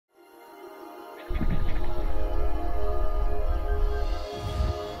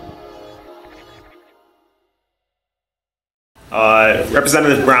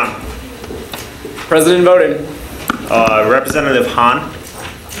Representative Brown. President voting. Representative Hahn.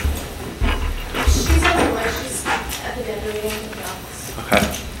 She's on the list. She's at the dinner meeting in the office.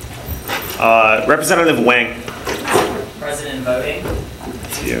 Okay. Representative Wang. President voting.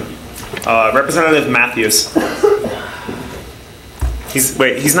 That's you. Representative Matthews.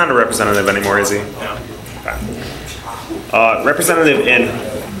 He's not a representative anymore, is he? No. Okay. Representative In.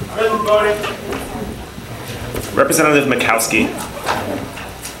 President voting. Representative Mikowski.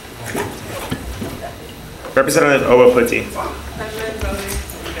 Representative Owaputi.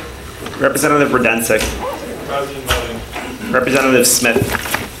 Representative Rodencic. President voting. Representative Smith.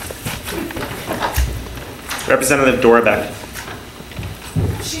 Representative Dorbeck.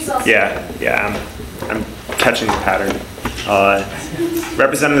 She's also. Yeah, I'm catching the pattern.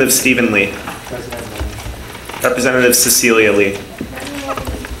 Representative Stephen Lee. Representative Cecilia Lee.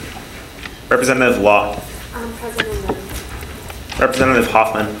 Representative Law. President voting. Representative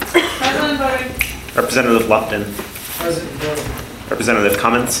Hoffman. President voting. Representative Lupton. President voting. Representative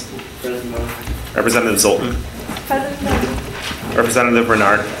Cummins. President voting. Representative Zoltan. President voting. Representative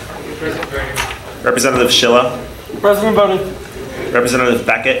Renard. President voting. Representative Schilla. President voting. Representative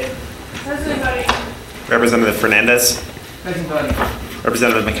Beckett. President voting. Representative Fernandez. President voting.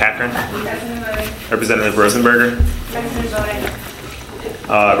 Representative McCachran. President voting. Representative Rosenberger. President voting.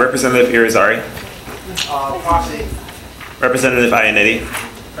 Representative Irizarry. Proxy. Representative Iannitti.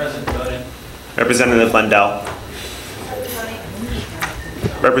 President voting. Representative Lendell. President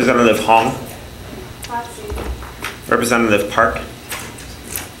voting. Representative Hong. Proxy. Representative Park.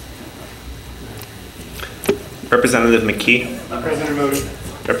 Representative McKee. President voting.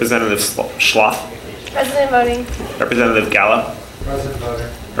 Representative Schloff. President voting. Representative Gallo. President voting.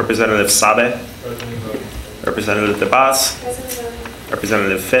 Representative Sabe. President voting. Representative DeBas. President voting.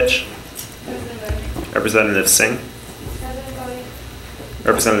 Representative Fitch. President voting. Representative Singh. President voting.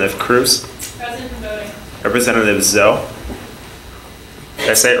 Representative Cruz. President voting. Representative Zoe. Did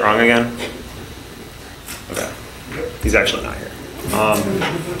I say it wrong again? Okay. He's actually not here.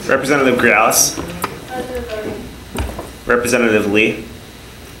 Representative Grialis. President voting. Representative Lee.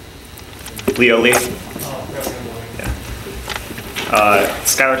 Leo Lee. President voting.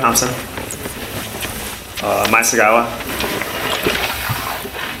 Skylar Thompson. Mai Sagawa.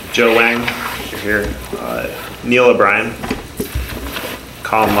 Joe Wang. You're here. Neil O'Brien.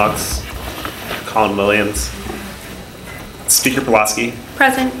 Colin Lux. Colin Williams. Speaker Pulaski.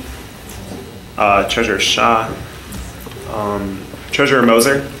 Present. Treasurer Shaw. Treasurer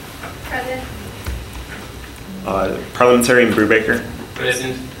Moser. Present. Parliamentarian Brubaker.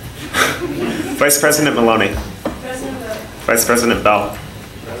 President. Vice President Maloney. President voting. Vice President Bell.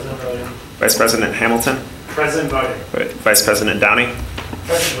 President voting. Vice President Hamilton. President voting. Vice President Downey.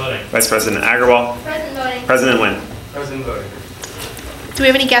 President voting. Vice President Agarwal. President voting. President Nguyen. President voting. Do we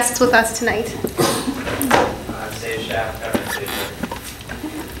have any guests with us tonight? Save Shaft.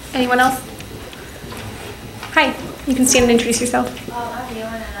 Anyone else? Hi, you can stand and introduce yourself. I'm Neil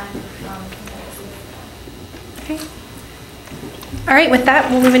and I'm Okay. All right, with that,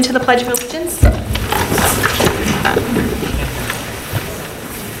 we'll move into the Pledge of Allegiance.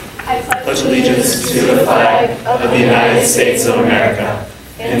 I pledge allegiance to the flag of the United States of America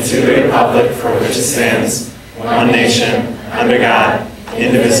and to the republic for which it stands, one nation, under God,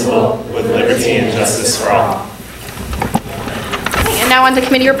 indivisible, with liberty and justice for all. Okay, and now on to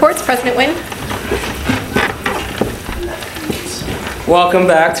committee reports. President Nguyen. Welcome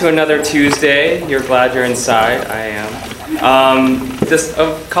back to another Tuesday. You're glad you're inside. I am. Just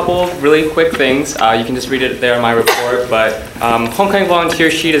a couple really quick things. You can just read it there in my report. But homecoming volunteer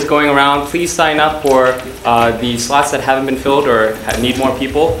sheet is going around. Please sign up for the slots that haven't been filled or need more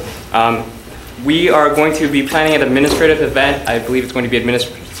people. We are going to be planning an administrative event. I believe it's going to be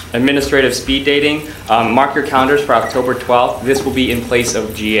administrative speed dating. Mark your calendars for October 12th. This will be in place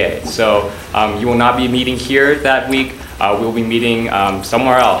of GA. So you will not be meeting here that week. We'll be meeting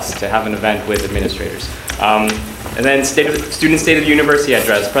somewhere else to have an event with administrators. And then student State of the University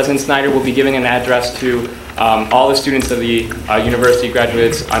address. President Snyder will be giving an address to all the students of the university,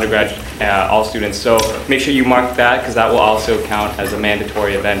 graduates, undergraduates, all students. So make sure you mark that because that will also count as a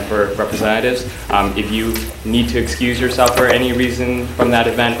mandatory event for representatives. If you need to excuse yourself for any reason from that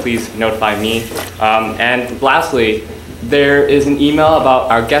event, please notify me. And lastly, there is an email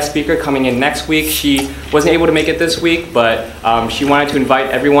about our guest speaker coming in next week. She wasn't able to make it this week, but she wanted to invite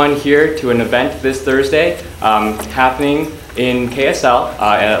everyone here to an event this Thursday happening in KSL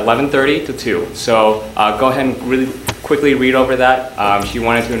at 11:30 to 2. So go ahead and really quickly read over that. She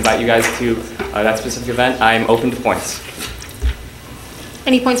wanted to invite you guys to that specific event. I'm open to points.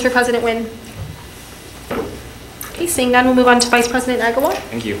 Any points for President Nguyen? Okay, seeing none, we'll move on to Vice President Agarwal.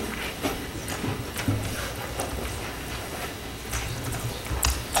 Thank you.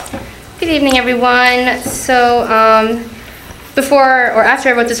 Good evening, everyone. So before or after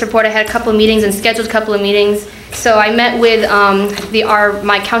I wrote this report, I had a couple of meetings and scheduled a couple of meetings. So I met with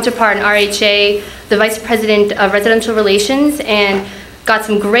my counterpart in RHA, the Vice President of Residential Relations, and got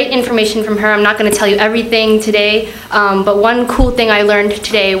some great information from her. I'm not going to tell you everything today, but one cool thing I learned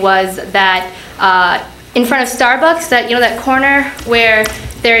today was that in front of Starbucks, that corner where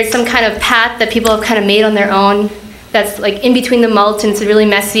there is some kind of path that people have kind of made on their own, that's like in between the mulch and it's really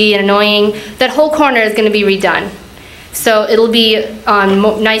messy and annoying, that whole corner is going to be redone. So it'll be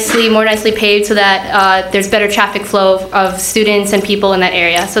more nicely paved so that there's better traffic flow of students and people in that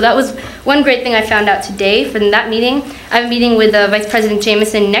area. So that was one great thing I found out today from that meeting. I have a meeting with Vice President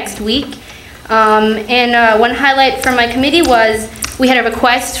Jameson next week. And one highlight from my committee was we had a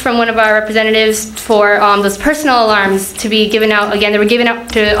request from one of our representatives for those personal alarms to be given out. Again, they were given out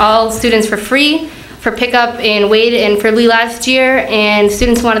to all students for free for pickup in Wade and Fridley last year, and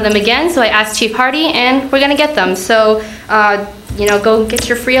students wanted them again, so I asked Chief Hardy, and we're gonna get them. So, go get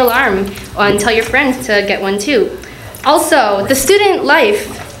your free alarm and tell your friends to get one too. Also, the Student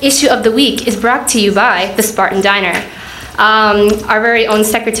Life issue of the week is brought to you by the Spartan Diner. Our very own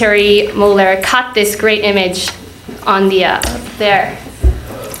Secretary Mueller caught this great image on the, on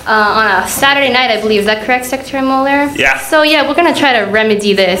a Saturday night, I believe. Is that correct, Secretary Mueller? Yeah. So yeah, we're gonna try to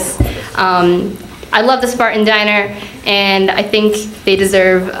remedy this. I love the Spartan Diner, and I think they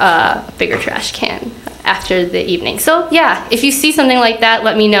deserve a bigger trash can after the evening. So yeah, if you see something like that,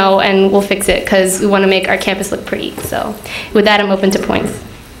 let me know and we'll fix it because we want to make our campus look pretty. So with that, I'm open to points.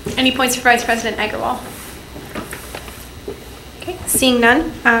 Any points for Vice President Agarwal? Okay, seeing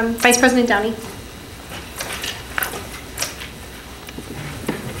none, Vice President Downey.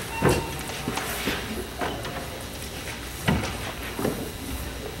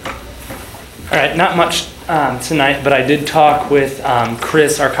 All right, not much tonight, but I did talk with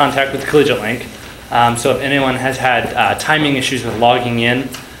Chris, our contact with Collegiate Link. So if anyone has had timing issues with logging in,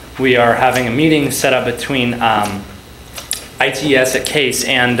 we are having a meeting set up between ITS at Case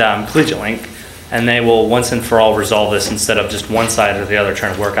and Collegiate Link, and they will once and for all resolve this instead of just one side or the other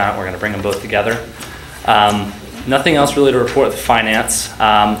trying to work on it. We're going to bring them both together. Nothing else really to report with finance.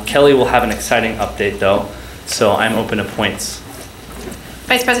 Kelly will have an exciting update though, so I'm open to points.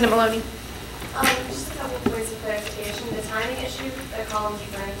 Vice President Maloney. Just a couple of points of clarification. The timing issue that Colin's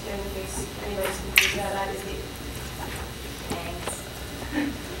referring to, in case anybody's confused about that, is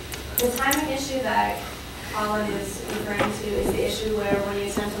the timing issue that Colin is referring to is the issue where when you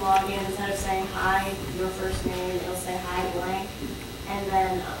attempt to log in, instead of saying hi, your first name, it'll say hi blank, and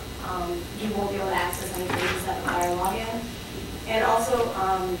then you won't be able to access any pages that require login. And also,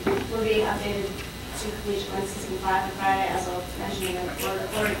 we're being updated to Collegiate Link System 5 on Friday, as I'll mention in the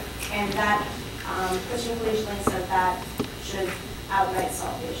report, and that pushing Collegiate Link so that should outright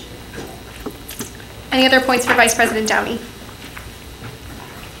solve the issue. Any other points for Vice President Downey?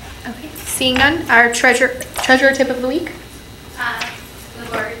 Okay, seeing none, our treasurer tip of the week. The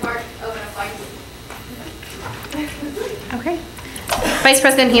board report, open a point. Okay. Vice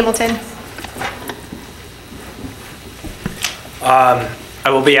President Hamilton. I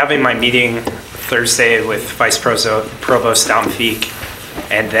will be having my meeting Thursday with Vice Provost Domfeek,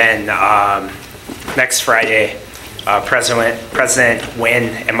 and then next Friday, President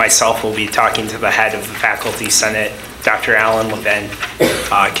Wynn and myself will be talking to the head of the Faculty Senate, Dr. Alan Levin,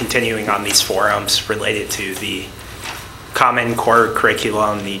 continuing on these forums related to the Common Core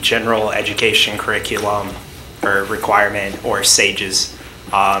Curriculum, the General Education Curriculum or requirement, or SAGES.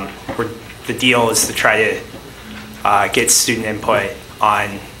 The deal is to try to get student input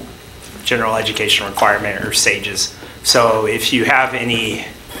on General Education Requirement or SAGES. So if you have any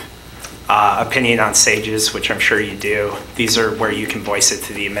opinion on SAGES, which I'm sure you do, these are where you can voice it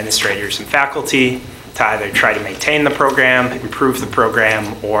to the administrators and faculty to either try to maintain the program, improve the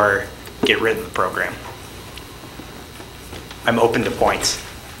program, or get rid of the program. I'm open to points.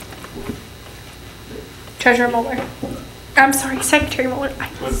 Treasurer Mueller. I'm sorry, Secretary Mueller.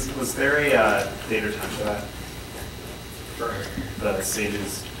 Was there a date or time for that? For the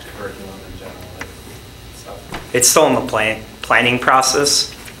SAGES curriculum in general, like stuff? It's still in the planning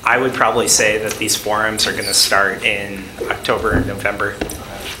process. I would probably say that these forums are going to start in October and November.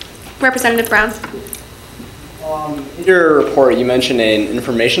 Representative Brown. In your report, you mentioned an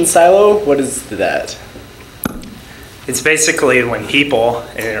information silo. What is that? It's basically when people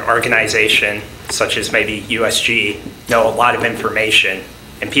in an organization, such as maybe USG, know a lot of information,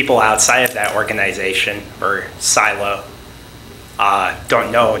 and people outside of that organization or silo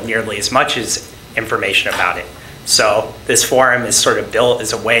don't know nearly as much as information about it. So this forum is sort of built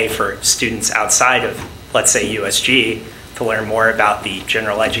as a way for students outside of, let's say, USG to learn more about the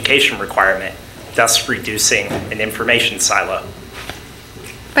general education requirement, thus reducing an information silo.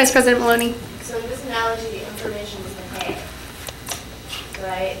 Vice President Maloney. So in this analogy, information is the hay,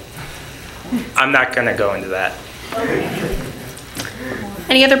 right? I'm not going to go into that.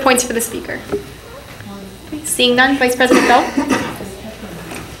 Any other points for the speaker? Seeing none, Vice President Bell.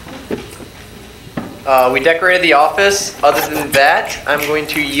 We decorated the office. Other than that, I'm going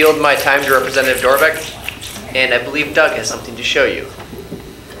to yield my time to Representative Dorbeck, and I believe Doug has something to show you.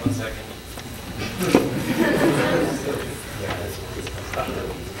 1 second.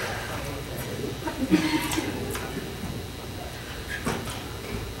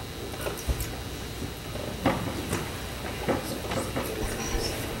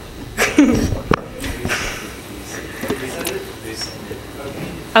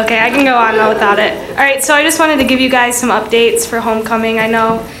 Okay, I can go on now without it. All right, so I just wanted to give you guys some updates for homecoming. I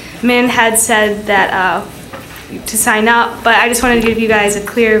know Min had said that to sign up, but I just wanted to give you guys a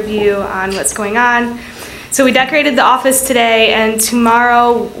clear view on what's going on. So we decorated the office today, and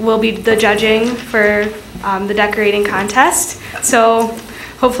tomorrow will be the judging for the decorating contest. So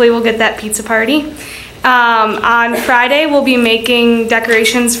hopefully we'll get that pizza party. On Friday, we'll be making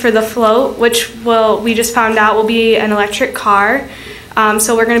decorations for the float, which we just found out will be an electric car.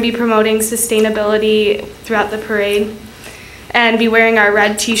 So we're going to be promoting sustainability throughout the parade and be wearing our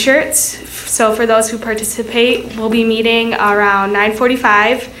red t-shirts. So for those who participate, we'll be meeting around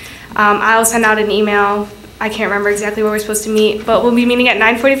 9:45. I'll send out an email. I can't remember exactly where we're supposed to meet, but we'll be meeting at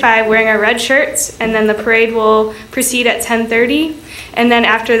 9:45 wearing our red shirts, and then the parade will proceed at 10:30. And then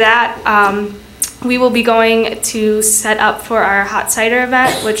after that, we will be going to set up for our hot cider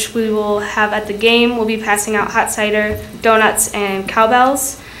event, which we will have at the game. We'll be passing out hot cider, donuts, and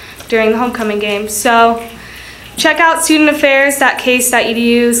cowbells during the homecoming game. So check out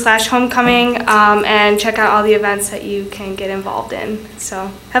studentaffairs.case.edu/homecoming and check out all the events that you can get involved in.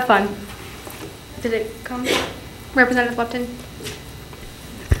 So have fun. Did it come? Representative Lupton.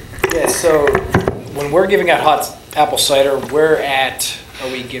 Yeah, so when we're giving out hot apple cider, where are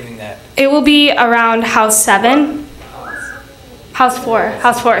we giving that? It will be around House 7. House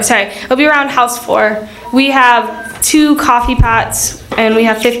 4, sorry. It'll be around House 4. We have 2 coffee pots, and we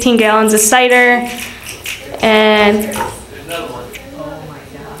have 15 gallons of cider, and...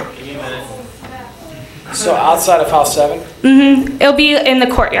 So outside of House 7? Mm-hmm. It'll be in the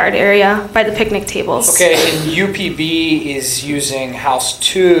courtyard area by the picnic tables. Okay, and UPB is using House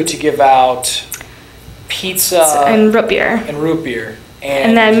 2 to give out pizza... And root beer.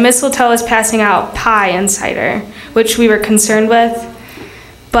 And then Mistletoe is passing out pie and cider, which we were concerned with.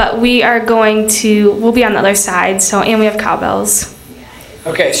 But we'll be on the other side, and we have cowbells.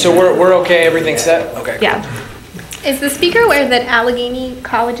 Okay, so we're okay, everything's set? Okay. Yeah. Is the speaker aware that Allegheny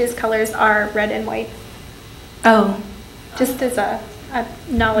College's colors are red and white? Oh. Just as a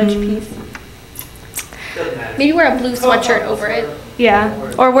knowledge piece. Maybe wear a blue sweatshirt over it. Yeah,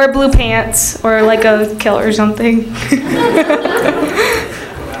 or wear blue pants, or like a kilt or something.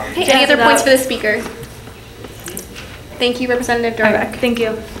 Okay, any other points for the speaker? Thank you, Representative Dorbeck. Right, thank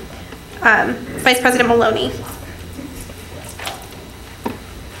you. Vice President Maloney.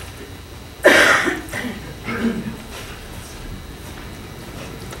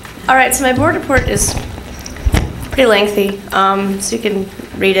 All right, so my board report is pretty lengthy, so you can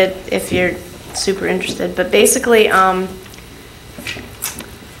read it if you're super interested. But basically,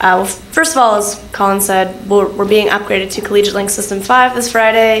 well, first of all, as Colin said, we're being upgraded to Collegiate Link System 5 this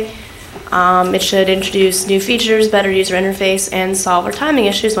Friday. It should introduce new features, better user interface, and solve our timing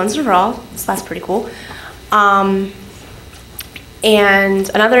issues once and for all. So that's pretty cool. And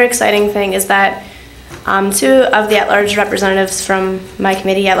another exciting thing is that 2 of the at-large representatives from my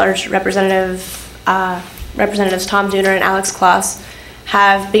committee, at-large Representatives Tom Dooner and Alex Kloss,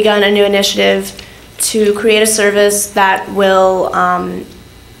 have begun a new initiative to create a service that will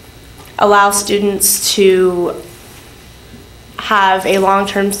allow students to have a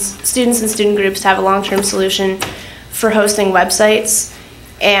long-term, students and student groups to have a long-term solution for hosting websites.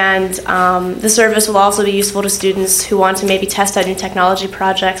 And the service will also be useful to students who want to maybe test out new technology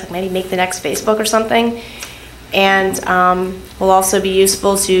projects, like maybe make the next Facebook or something. And will also be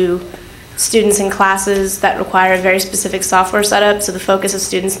useful to students in classes that require a very specific software setup, so the focus of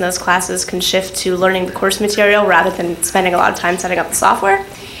students in those classes can shift to learning the course material rather than spending a lot of time setting up the software.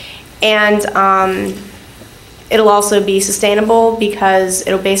 And it'll also be sustainable because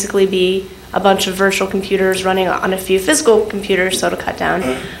it'll basically be a bunch of virtual computers running on a few physical computers, so to cut down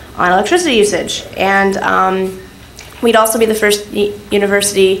on electricity usage. And we'd also be the first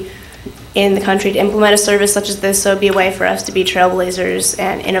university in the country to implement a service such as this, so it'd be a way for us to be trailblazers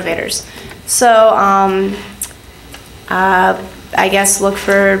and innovators. So I guess look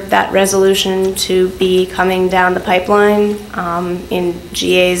for that resolution to be coming down the pipeline in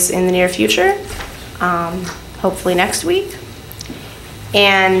GAs in the near future, hopefully next week.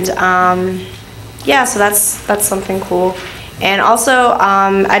 And yeah, so that's something cool. And also,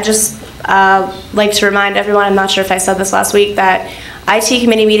 I just like to remind everyone, I'm not sure if I said this last week, that IT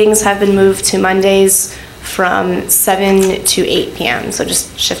committee meetings have been moved to Mondays from 7 to 8 p.m., so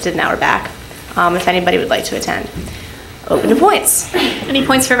just shifted an hour back, if anybody would like to attend. Open to points. Any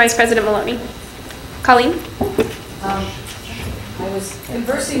points for Vice President Maloney? Colleen? I was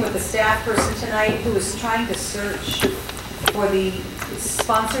conversing with a staff person tonight who was trying to search for the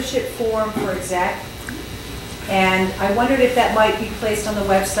sponsorship form for exec, and I wondered if that might be placed on the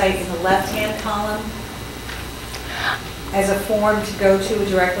website in the left-hand column as a form to go to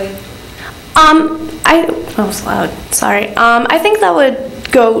directly. Oh, it's loud. Sorry. I think that would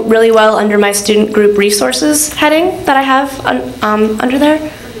go really well under my student group resources heading that I have under there.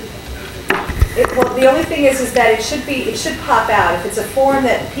 Well, the only thing is that it should pop out. If it's a form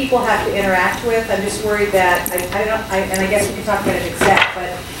that people have to interact with, I'm just worried that, and I guess we can talk about it exec,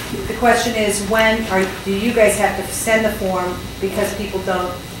 but the question is do you guys have to send the form because people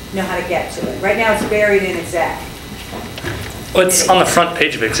don't know how to get to it? Right now it's buried in exec. Well, it's on the front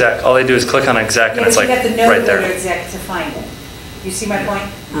page of exec. All they do is click on exec and it's like you have to know right to there. go to exec to find it. You see my point?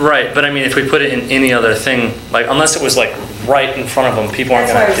 Right, but I mean, if we put it in any other thing, like unless it was like right in front of them, people aren't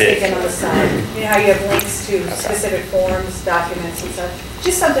That's going to what I was dig. thinking on the side. You know how you have links to specific forms, documents and such?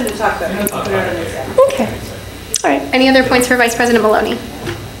 Just something to talk about. Put it on the exec. Okay. All right. Any other points for Vice President Maloney?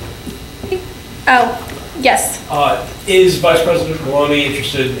 Oh, yes. Is Vice President Maloney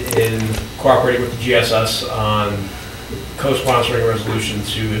interested in cooperating with the GSS on co-sponsoring a resolution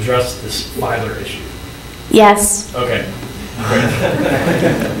to address this filer issue? Yes. Okay.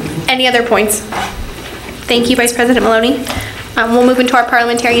 Any other points? Thank you, Vice President Maloney. We'll move into our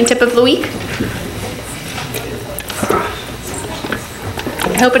parliamentarian tip of the week.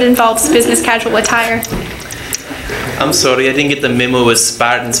 I hope it involves business casual attire. I'm sorry, I didn't get the memo. It was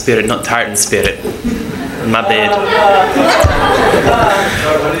Spartan spirit, not Tartan spirit. My bad.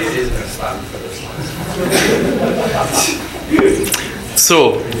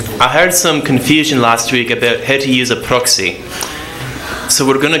 So, I heard some confusion last week about how to use a proxy. So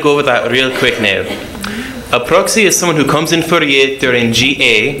we're going to go over that real quick now. A proxy is someone who comes in for you during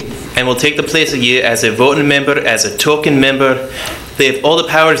GA and will take the place of you as a voting member, as a token member. They have all the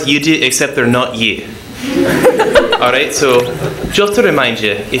powers you do, except they're not you. Alright, so just to remind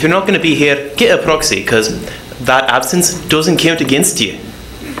you, if you're not going to be here, get a proxy, because that absence doesn't count against you.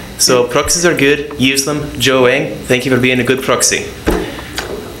 So proxies are good, use them. Joe Eng, thank you for being a good proxy.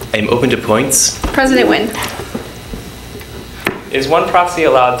 I'm open to points. President Nguyen. Is one proxy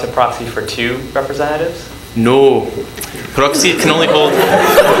allowed to proxy for 2 representatives? No. Proxy can only hold...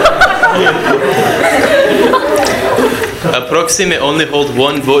 A proxy may only hold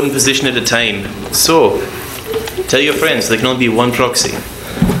one voting position at a time. So, tell your friends there can only be one proxy.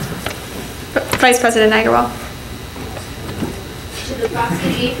 Vice President Agarwal. Should the proxy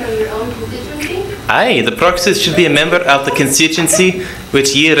be from your own constituency? Aye, the proxy should be a member of the constituency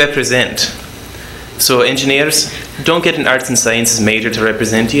which you represent. So engineers, don't get an arts and sciences major to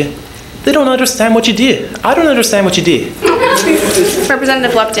represent you. They don't understand what you do. I don't understand what you do.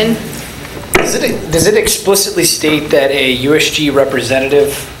 Representative Lupton. Does it explicitly state that a USG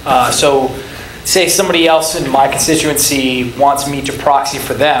representative, so say somebody else in my constituency wants me to proxy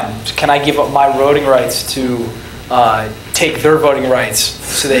for them, can I give up my voting rights to take their voting rights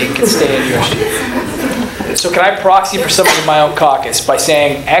so they can stay in USG? So can I proxy for somebody in my own caucus by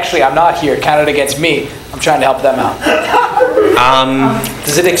saying, actually I'm not here, count it against me, I'm trying to help them out?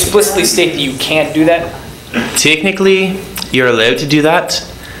 Does it explicitly state that you can't do that? Technically, you're allowed to do that.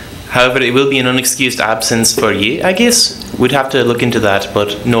 However, it will be an unexcused absence for you, I guess. We'd have to look into that,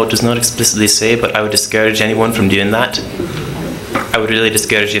 but no, it does not explicitly say, but I would discourage anyone from doing that. I would really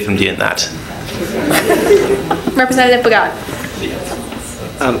discourage you from doing that. Representative Bagat.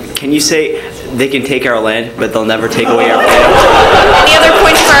 Can you say they can take our land, but they'll never take away our land? Any other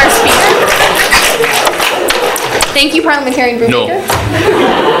points for our speaker? Thank you, Parliamentarian Brubaker. No.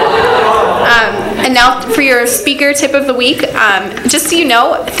 And now for your speaker tip of the week, just so you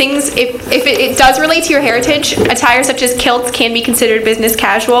know, things, if it does relate to your heritage, attire such as kilts can be considered business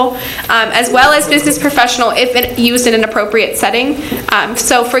casual, as well as business professional if used in an appropriate setting.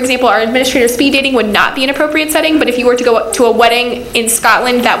 So for example, our administrator speed dating would not be an appropriate setting, but if you were to go to a wedding in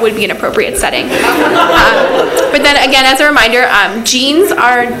Scotland, that would be an appropriate setting. But then again, as a reminder, jeans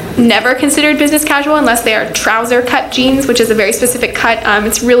are never considered business casual unless they are trouser cut jeans, which is a very specific cut.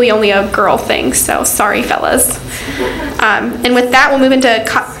 It's really only a girl thing, so sorry fellas. And with that, we'll move into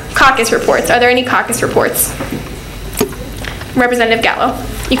caucus reports. Are there any caucus reports? Representative Gallo,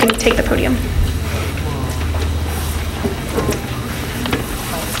 you can take the podium.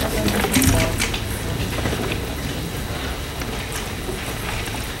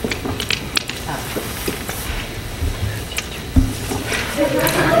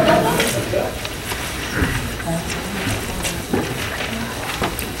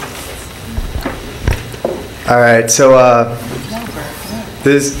 All right, so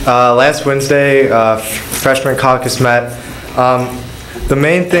this last Wednesday, freshman caucus met. The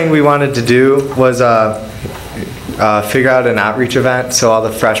main thing we wanted to do was figure out an outreach event so all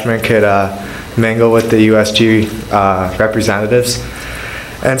the freshmen could mingle with the USG representatives.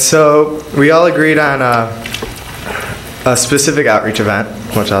 And so we all agreed on a specific outreach event,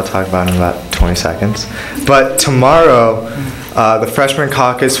 which I'll talk about in about 20 seconds. But tomorrow, the freshman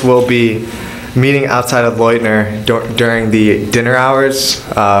caucus will be meeting outside of Leutner during the dinner hours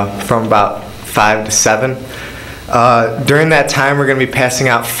from about 5 to 7. During that time, we're going to be passing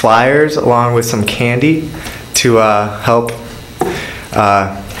out flyers along with some candy to help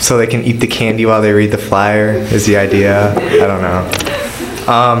so they can eat the candy while they read the flyer is the idea. I don't know.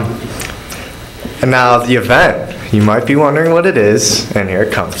 And now the event, you might be wondering what it is, and here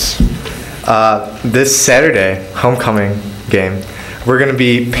it comes. This Saturday, homecoming game, we're going to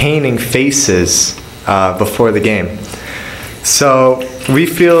be painting faces before the game. So we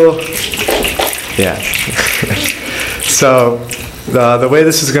feel, yeah. So the way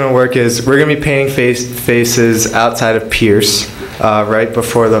this is going to work is we're going to be painting faces outside of Pierce, right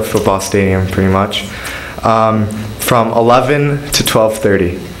before the football stadium, pretty much, from 11 to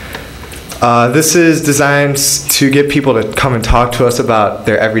 12:30. This is designed to get people to come and talk to us about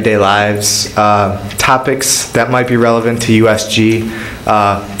their everyday lives, topics that might be relevant to USG,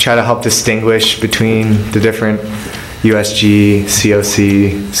 try to help distinguish between the different USG,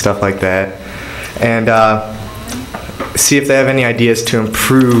 COC, stuff like that, and see if they have any ideas to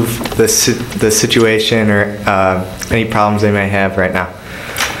improve the situation or any problems they may have right now.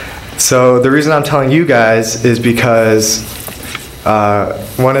 So the reason I'm telling you guys is because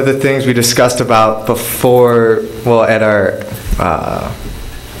one of the things we discussed about before, well, at our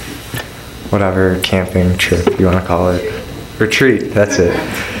whatever camping trip you want to call it, retreat, that's it.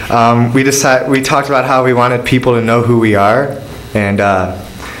 We talked about how we wanted people to know who we are, and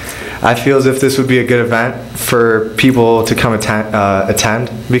I feel as if this would be a good event for people to come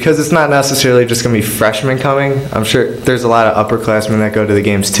attend, because it's not necessarily just going to be freshmen coming. I'm sure there's a lot of upperclassmen that go to the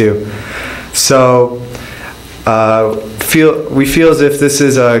games too. So we feel as if this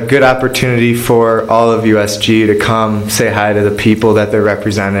is a good opportunity for all of USG to come say hi to the people that they're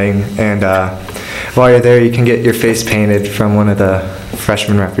representing, and while you're there you can get your face painted from one of the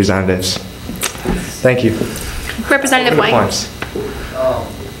freshman representatives. Thank you. Representative White.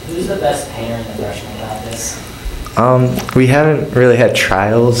 Who's the best painter in the freshman caucus? We haven't really had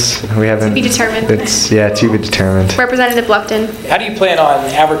trials. We haven't. To be determined. To be determined. Representative Bluffton. How do you plan on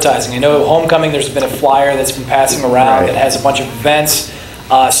advertising? I know homecoming, there's been a flyer that's been passing around that has a bunch of events.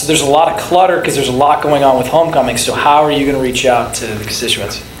 So there's a lot of clutter because there's a lot going on with homecoming. So how are you going to reach out to the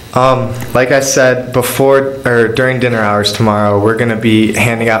constituents? Like I said before, or during dinner hours tomorrow, we're going to be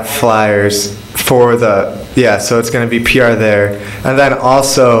handing out flyers for so it's going to be PR there. And then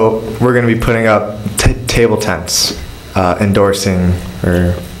also, we're going to be putting up table tents, endorsing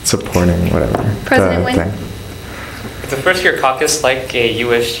or supporting whatever. President Wynn. Is the first year caucus like a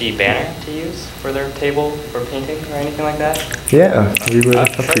USG banner to use for their table or painting or anything like that? Yeah, we would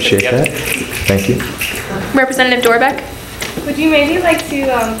appreciate that. Thank you. Representative Dorbeck. Would you maybe like to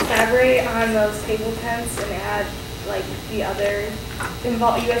collaborate on those table tents and add like the other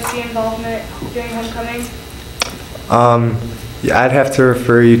USG involvement during homecoming? Yeah, I'd have to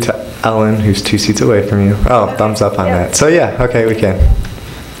refer you to Ellen, who's 2 seats away from you. Oh, okay. Thumbs up on that. So yeah, okay, we can.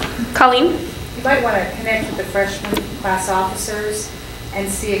 Colleen? You might want to connect with the freshman class officers and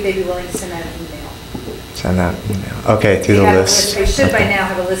see if they'd be willing to send out an email. Send out an email. Okay, through the list. They should by Okay. now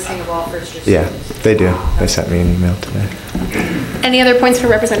have a listing of all first year Yeah, students. they do. They sent me an email today. Any other points for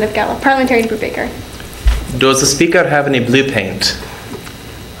Representative Gallo? Parliamentarian Brubaker. Does the speaker have any blue paint?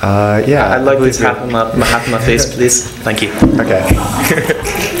 Yeah. I'd like this hat on my face, please. Thank you. Okay.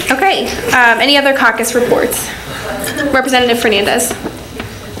 Okay, any other caucus reports? Representative Fernandez.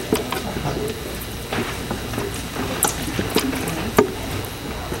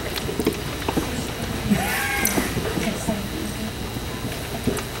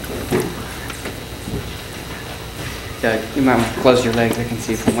 Doug, you might want to close your legs. I can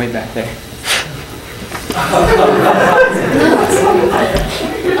see from way back there.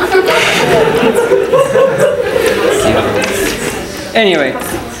 Anyway,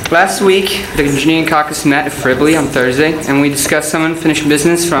 last week the engineering caucus met at Fribley on Thursday, and we discussed some unfinished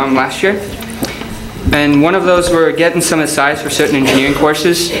business from last year. And one of those were getting some assigns for certain engineering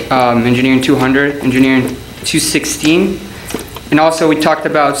courses, Engineering 200, Engineering 216. And also we talked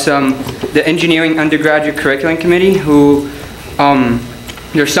about the Engineering Undergraduate Curriculum Committee, who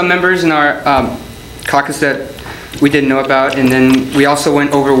there are some members in our caucus that we didn't know about, and then we also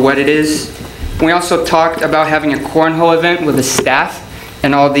went over what it is. We also talked about having a cornhole event with the staff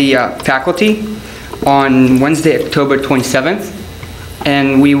and all the faculty on Wednesday, October 27th.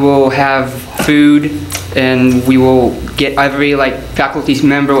 And we will have food, and we will get every faculty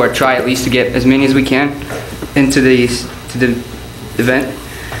member, or try at least to get as many as we can into the event.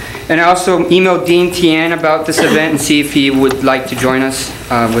 And I also emailed Dean Tian about this event and see if he would like to join us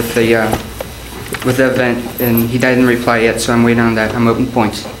with the event, and he didn't reply yet, so I'm waiting on that. I'm open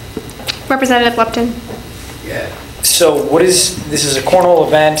points. Representative Lupton. Yeah. So this is a cornhole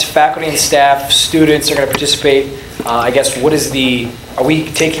event, faculty and staff, students are going to participate. I guess are we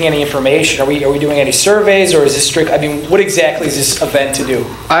taking any information? Are we doing any surveys, or is this strict, what exactly is this event to do?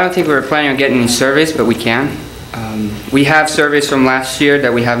 I don't think we were planning on getting any surveys, but we can. We have surveys from last year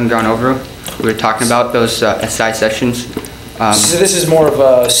that we haven't gone over. We were talking about those SI sessions. So this is more of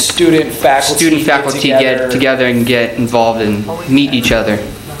a student-faculty get together and get involved and meet each other.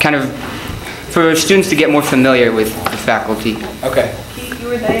 Kind of for students to get more familiar with the faculty. Okay. You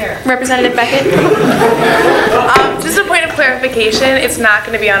were there. Representative Beckett. Just a point of clarification, it's not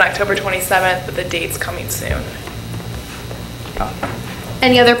going to be on October 27th, but the date's coming soon.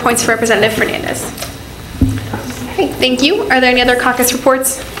 Any other points for Representative Fernandez? Okay, thank you. Are there any other caucus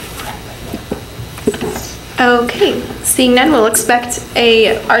reports? Okay, seeing none, we'll expect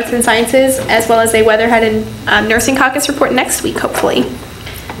a Arts and Sciences as well as a Weatherhead and Nursing caucus report next week, hopefully.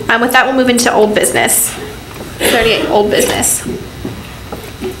 With that, we'll move into old business. 38, old business.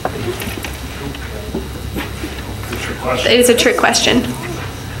 It is a trick question.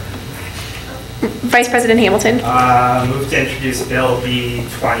 Vice President Hamilton. Move to introduce Bill B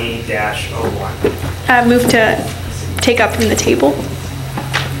 20-01. Move to take up from the table.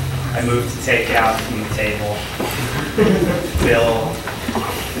 I move to take out from the table Bill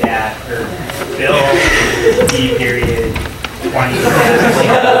B period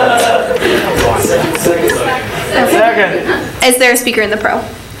 20-01. Second. Is there a speaker in the pro?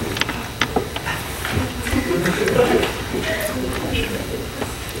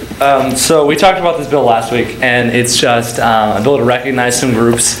 So we talked about this bill last week, and it's just a bill to recognize some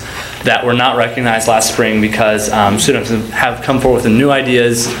groups that were not recognized last spring because students have come forward with new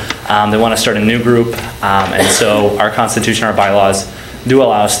ideas. They want to start a new group, and so our Constitution, our bylaws do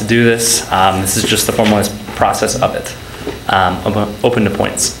allow us to do this. This is just the formalized process of it. Open to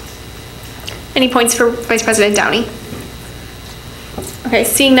points. Any points for Vice President Downey? Okay,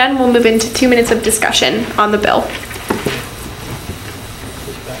 seeing none, we'll move into 2 minutes of discussion on the bill.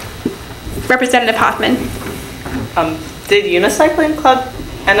 Representative Hoffman. Did Unicycling Club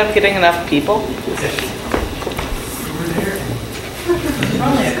end up getting enough people?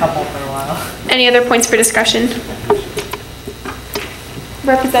 Only a couple for a while. Any other points for discussion?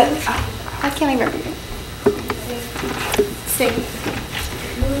 Representative, why can't I remember? Sing.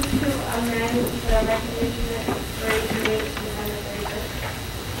 Move to amend the resolution for December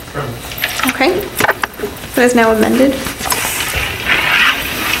 31st. Okay, that is now amended.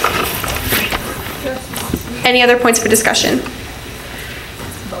 Any other points for discussion?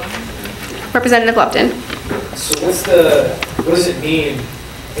 Representative Lupton. So what does it mean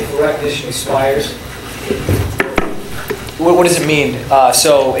if a recognition expires? What does it mean?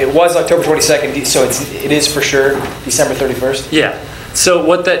 So it was October 22nd, so it is for sure December 31st? Yeah. So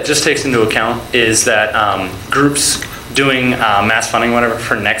what that just takes into account is that groups doing mass funding, whatever,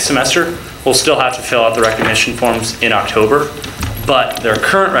 for next semester will still have to fill out the recognition forms in October, but their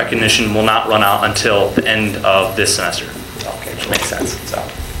current recognition will not run out until the end of this semester. Okay, which makes sense. So.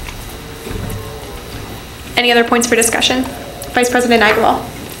 Any other points for discussion? Vice President Nigerwall.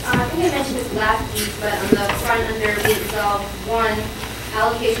 I think I mentioned this last week, but on the front under Resolve 1,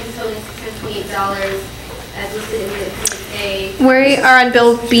 allocation totaling $628 as listed in the appendix We are on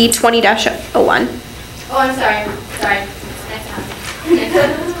Bill B 20-01. Oh, I'm sorry.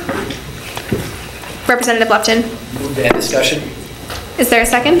 Representative Lupton. Move to end discussion. Is there a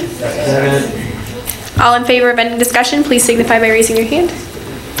second? Second. All in favor of ending discussion, please signify by raising your hand.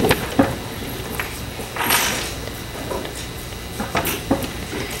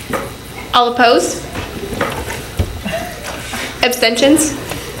 All opposed? Abstentions?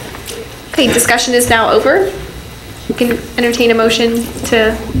 Okay, discussion is now over. You can entertain a motion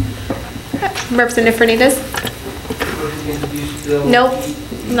to Representative Fernandez. Nope,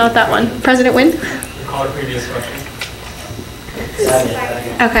 not that one. President Wynn? Call the previous question.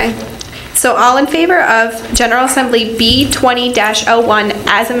 Okay. So all in favor of General Assembly B 20-01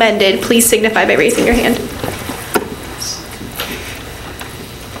 as amended, please signify by raising your hand.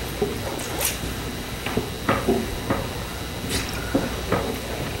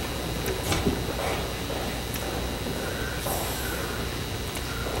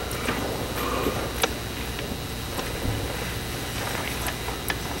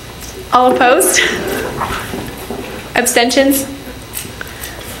 All opposed? Abstentions?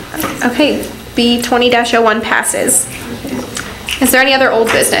 Okay, B 20-01 passes. Is there any other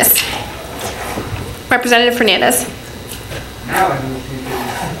old business? Representative Fernandez. Now I move to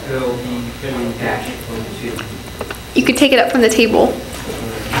Bill B 20-02. You could take it up from the table.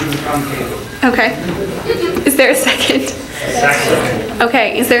 Okay. Is there a second? Second.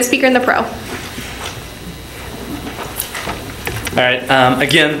 Okay, is there a speaker in the pro? All right.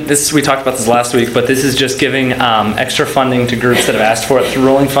 Again, we talked about this last week, but this is just giving extra funding to groups that have asked for it through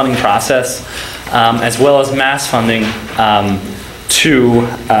rolling funding process, as well as mass funding to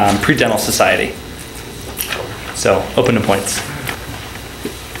Pre-Dental Society. So, open to points.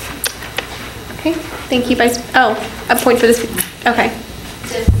 Okay, thank you, Vice. Oh, a point for this. Okay.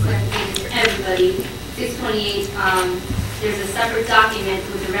 Just for everybody, 628, there's a separate document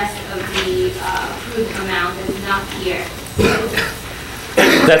with the rest of the approved amount that's not here.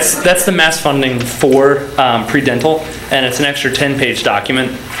 That's the mass funding for pre-dental, and it's an extra 10-page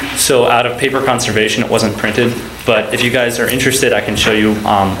document. So out of paper conservation, it wasn't printed. But if you guys are interested, I can show you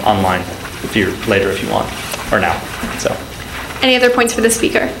online later if you want, or now. So. Any other points for the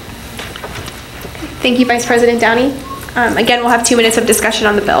speaker? Thank you, Vice President Downey. Again, we'll have 2 minutes of discussion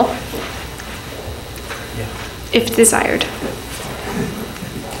on the bill, if desired.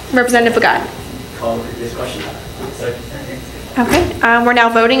 Representative Bagat. Call the previous question. Okay, we're now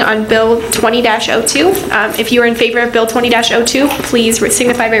voting on Bill 20-02. If you are in favor of Bill 20-02, please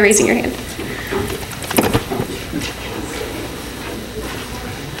signify by raising your hand.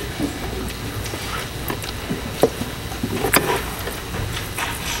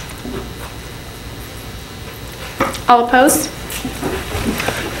 All opposed?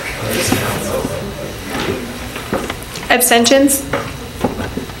 Abstentions?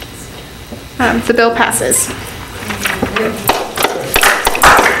 The bill passes.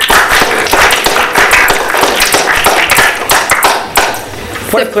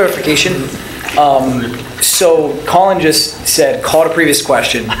 Point of clarification. So Colin just said, call to previous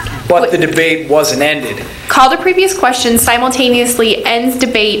question, but the debate wasn't ended. Call to previous question simultaneously ends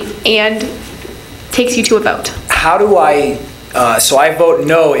debate and takes you to a vote. How do I, so I vote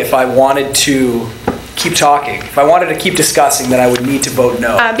no if I wanted to keep talking. If I wanted to keep discussing, then I would need to vote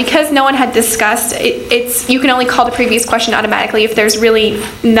no. Because no one had discussed, you can only call the previous question automatically if there's really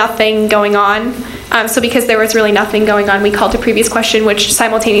nothing going on. So because there was really nothing going on, we called the previous question, which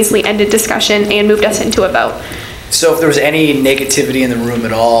simultaneously ended discussion and moved us into a vote. So if there was any negativity in the room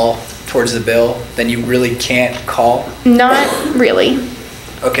at all towards the bill, then you really can't call? Not really.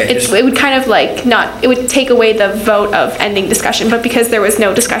 Okay. It would kind of like it would take away the vote of ending discussion, but because there was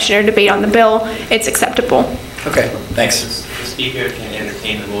no discussion or debate on the bill, it's acceptable. Okay, thanks. The speaker can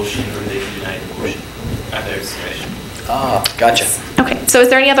entertain the motion or they can deny the motion at their discretion. Ah, gotcha. Okay, so is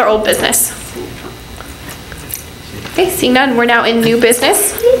there any other old business? Okay, seeing none, we're now in new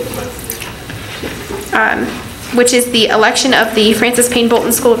business, which is the election of the Francis Payne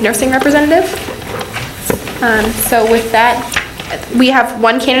Bolton School of Nursing representative. So with that, we have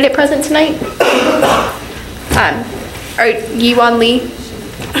one candidate present tonight. Are Yiwan Lee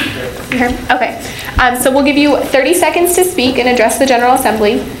here? Okay. So we'll give you 30 seconds to speak and address the General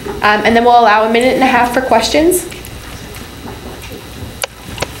Assembly, and then we'll allow 1.5 minutes for questions.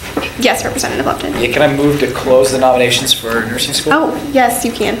 Yes, Representative Lupton. Yeah, can I move to close the nominations for nursing school? Oh, yes,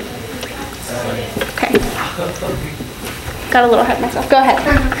 you can. Okay. Got a little ahead of myself. Go ahead.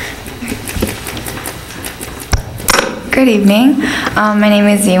 Good evening. My name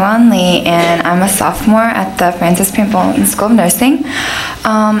is Yiwan Lee, and I'm a sophomore at the Francis Payne Bolton School of Nursing.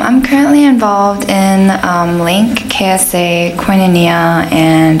 I'm currently involved in Link, KSA, Koinonia,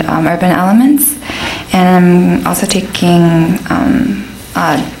 and Urban Elements, and I'm also taking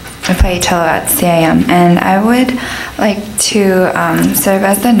Paitel at CIM. And I would like to serve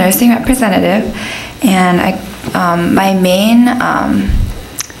as the nursing representative, and my main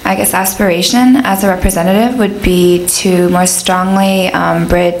I guess aspiration as a representative would be to more strongly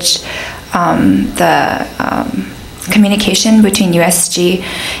bridge the communication between USG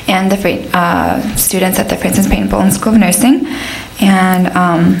and the students at the Francis Payne Bolton School of Nursing. And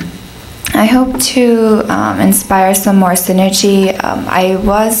I hope to inspire some more synergy. I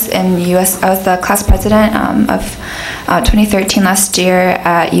was the class president of 2013 last year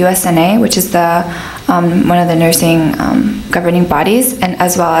at USNA, which is the one of the nursing governing bodies, and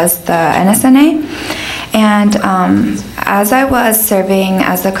as well as the NSNA. And as I was serving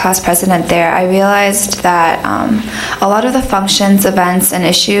as the class president there, I realized that a lot of the functions, events, and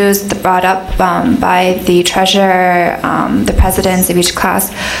issues brought up by the treasurer, the presidents of each class,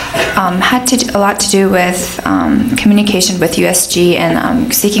 had a lot to do with communication with USG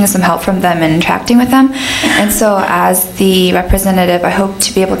and seeking some help from them and interacting with them. And so as the representative, I hope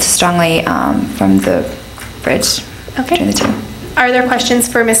to be able to strongly form the bridge between the two. Are there questions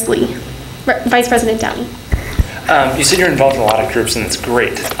for Ms. Lee? Vice President Downey. You said you're involved in a lot of groups, and it's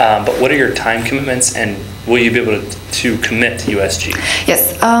great. But what are your time commitments, and will you be able to commit to USG?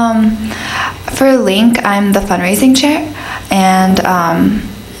 Yes. For Link, I'm the fundraising chair, and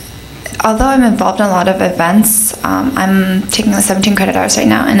although I'm involved in a lot of events, I'm taking the 17 credit hours right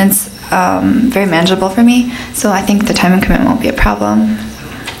now, and it's very manageable for me. So I think the time and commitment won't be a problem.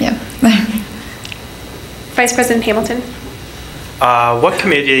 Yeah. Vice President Hamilton. What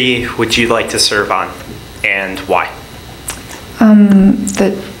committee would you like to serve on, and why?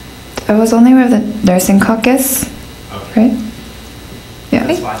 I was only with the nursing caucus, right? Yeah.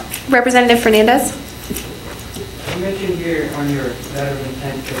 That's fine. Representative Fernandez. You mentioned here on your letter of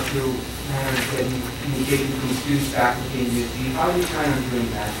intent that you plan on getting communication from students, faculty, and USG. How do you plan on doing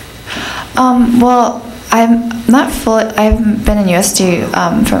that? Well, I'm not full. I haven't been in USG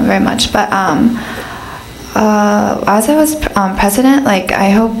for very much, but as I was president, like I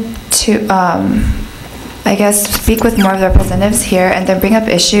hope to, I guess, speak with more of the representatives here and then bring up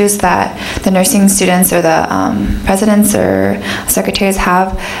issues that the nursing students or the presidents or secretaries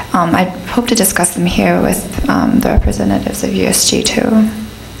have. I hope to discuss them here with the representatives of USG too.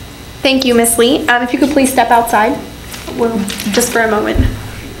 Thank you, Ms. Lee. If you could please step outside, just for a moment.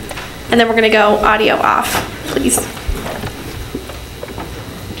 And then we're going to go audio off, please.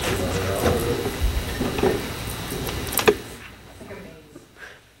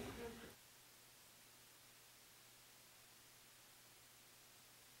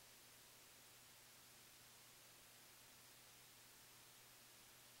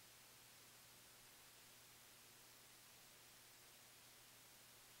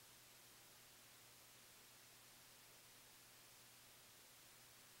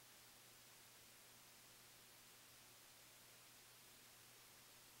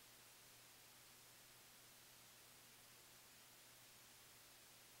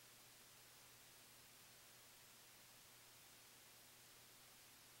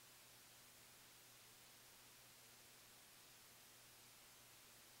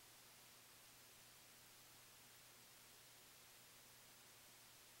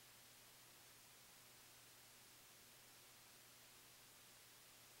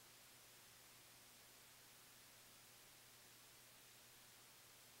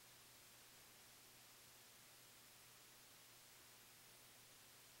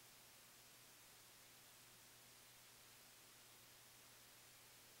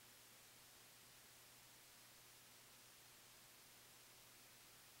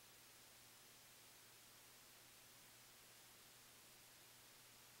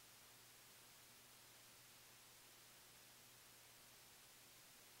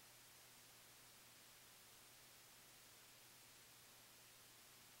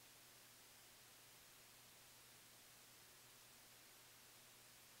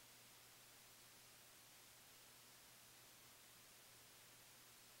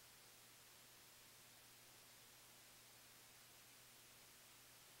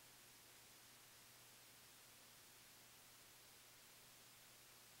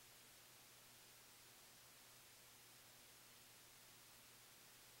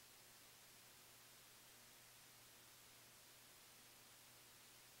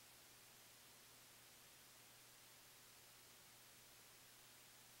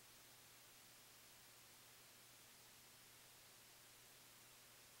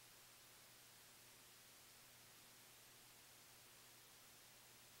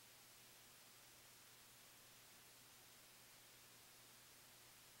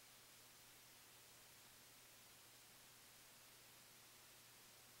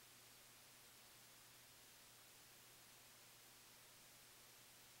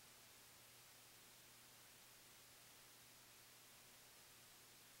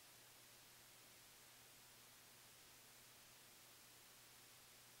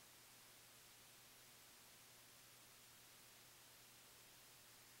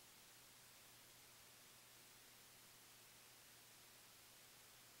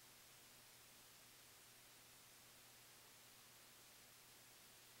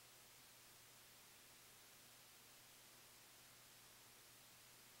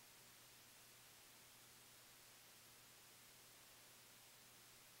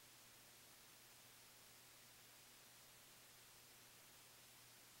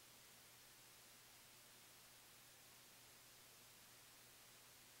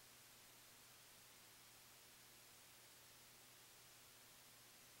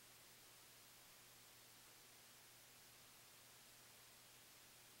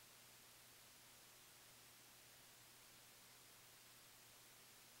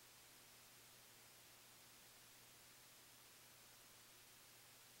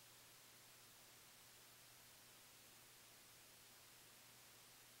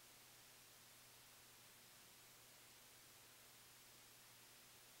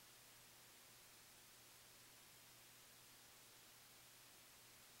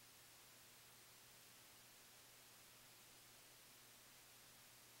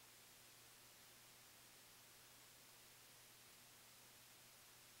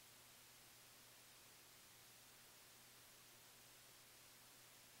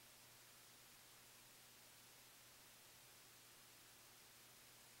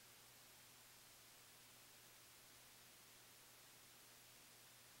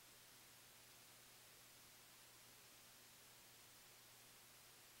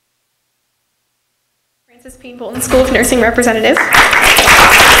 Francis Payne Bolton School of Nursing representative.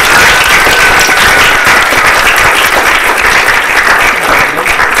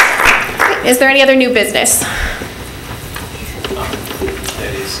 Is there any other new business?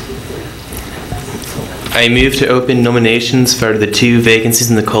 I move to open nominations for the 2 vacancies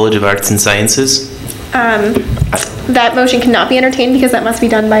in the College of Arts and Sciences. That motion cannot be entertained because that must be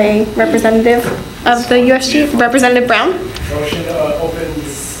done by a representative of the USG. Representative Brown? Motion to open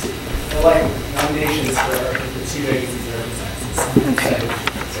nominations for the 2 vacancies in Arts and Sciences. Okay.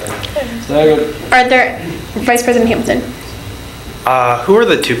 Are there, Vice President Hamilton? Who are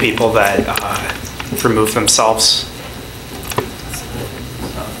the 2 people that removed themselves?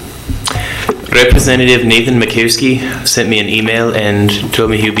 Representative Nathan Makowski sent me an email and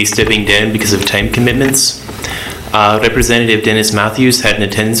told me he would be stepping down because of time commitments. Representative Dennis Matthews had an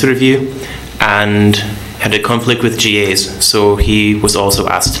attendance review and had a conflict with GAs, so he was also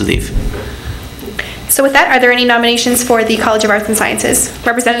asked to leave. So with that, are there any nominations for the College of Arts and Sciences?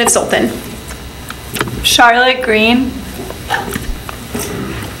 Representative Sultan. Charlotte Green.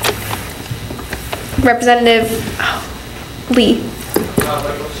 Representative Lee.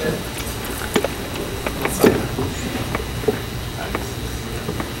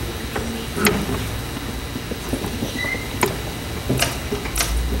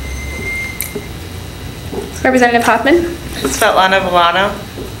 Representative Hoffman. Svetlana Volano.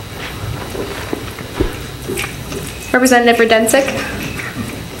 Representative Rudensik.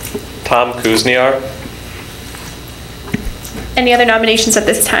 Tom Kuzniar. Any other nominations at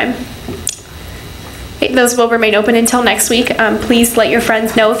this time? Okay, those will remain open until next week. Please let your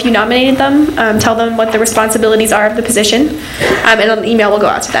friends know if you nominated them. Tell them what the responsibilities are of the position, and an email will go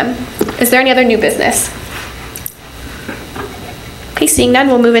out to them. Is there any other new business? Okay, seeing none,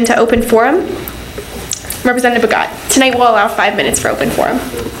 we'll move into open forum. Representative Bagat. Tonight we'll allow 5 minutes for open forum.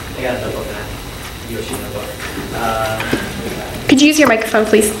 Could you use your microphone,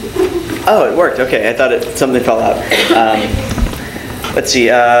 please? Oh, it worked. Okay, I thought something fell out. Let's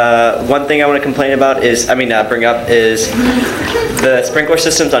see. One thing I want to complain about is, bring up is the sprinkler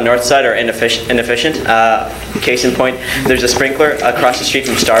systems on North Side are inefficient. Case in point, there's a sprinkler across the street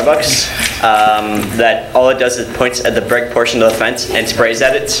from Starbucks that all it does is points at the brick portion of the fence and sprays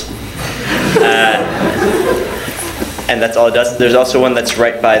at it. And that's all it does. There's also one that's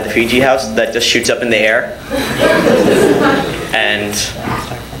right by the Fiji house that just shoots up in the air. And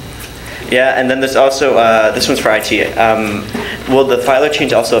yeah, and then there's also, this one's for IT. Will the filer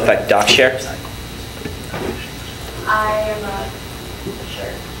change also affect dock share? I am not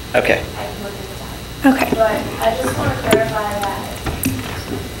sure. Okay. I can look into that. Okay. But I just want to clarify that.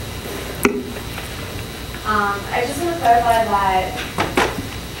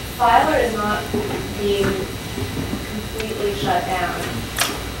 Filer is not being completely shut down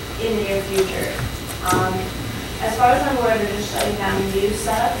in the near future. As far as I'm aware, they're just shutting down new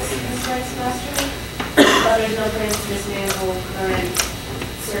setups this next semester, but there's no plans to dismantle current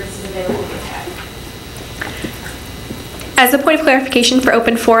services available for tech. As a point of clarification for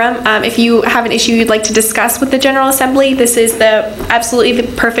open forum, if you have an issue you'd like to discuss with the General Assembly, this is absolutely the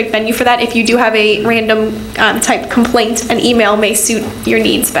perfect venue for that. If you do have a random type complaint, an email may suit your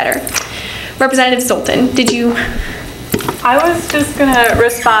needs better. Representative Zoltan, did you? I was just going to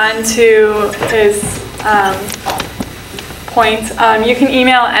respond to his point. You can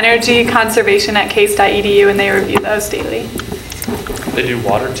email energyconservation@case.edu and they review those daily. They do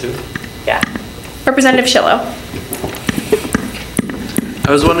water too? Yeah. Representative Shillow.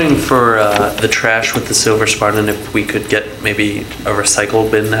 I was wondering for the trash with the Silver Spartan if we could get maybe a recycle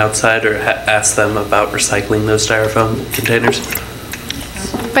bin outside or ask them about recycling those styrofoam containers.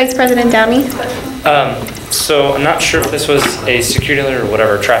 Vice President Downey. So I'm not sure if this was a security alert or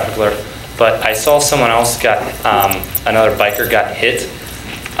whatever, traffic alert, but I saw someone else another biker got hit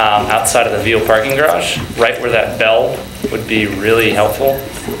outside of the Veal parking garage, right where that bell would be really helpful.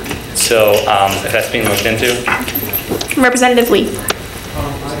 So if that's being looked into. Representative Lee.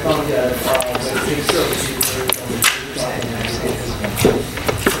 I found that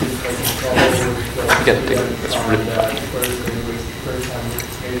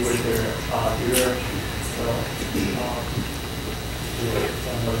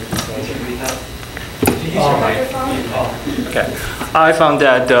Okay. I found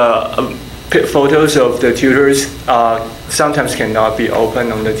that photos of the tutors sometimes cannot be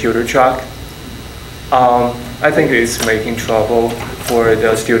opened on the tutor track. I think it's making trouble for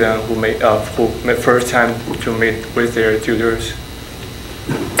the student who first time to meet with their tutors.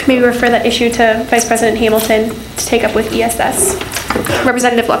 Could maybe refer that issue to Vice President Hamilton to take up with ESS.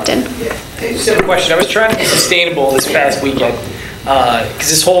 Representative Lupton. I just have a question. I was trying to be sustainable this past weekend because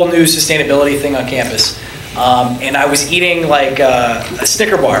this whole new sustainability thing on campus. and I was eating like a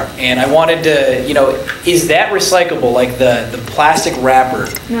Snicker bar, and I wanted to, is that recyclable, like the plastic wrapper?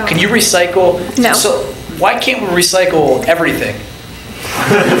 No. Can you recycle? No. So why can't we recycle everything?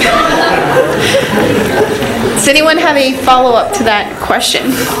 Does anyone have a follow-up to that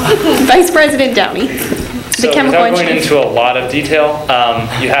question? Vice President Downey, the So chemical without going engineer. into a lot of detail,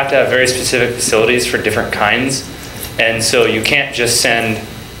 you have to have very specific facilities for different kinds. And so you can't just send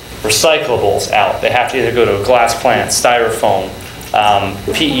recyclables out. They have to either go to a glass plant, styrofoam,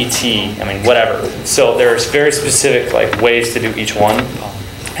 PET, whatever. So there's very specific ways to do each one.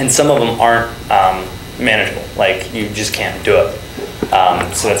 And some of them aren't manageable. You just can't do it.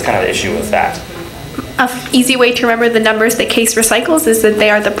 So that's kind of the issue with that. An easy way to remember the numbers that CASE recycles is that they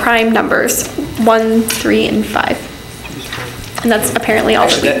are the prime numbers, 1, 3, and 5. And that's apparently all.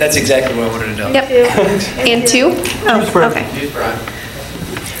 Actually, that's exactly what I wanted to know. Yep. And 2? Oh, okay.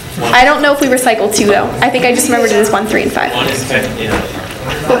 I don't know if we recycle 2 though. I think I just remembered it as 1, 3, and 5.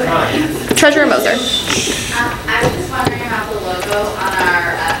 Treasurer Moser. I was just wondering about the logo on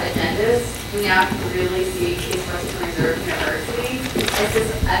our agendas. We now really see Case Western Reserve University. Is this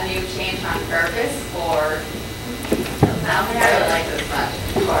a new change on purpose, or I don't really like this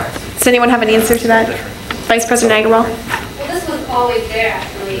much? Does anyone have an answer to that? Vice President Agarwal? Well, this was always there,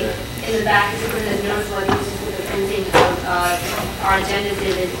 actually, in the back. This wasn't as noticeable. I think it's just with the printing of our agendas,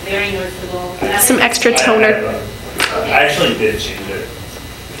 it is very noticeable. Some extra toner. I actually did change it.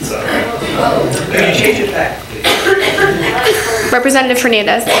 So. Can you change it back? Representative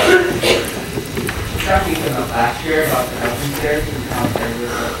Fernandez. Talking about last year about the housing stairs and how there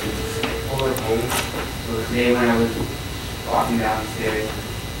was a full of homes. So today when I was walking down the stairs,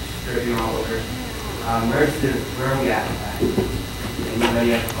 dripping all over. Where are we at with that?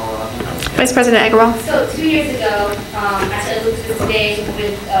 Anybody have to follow up? Vice President Agarwal. So 2 years ago, actually I looked at this today with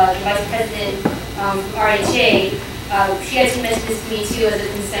the Vice President from RHA. She actually mentioned this to me too as a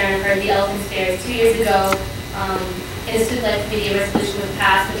concern for the elephant stairs. 2 years ago, in the student led committee, a resolution was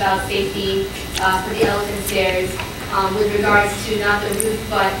passed about safety for the elephant stairs with regards to not the roof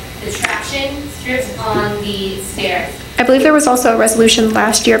but the traction strips on the stairs. I believe there was also a resolution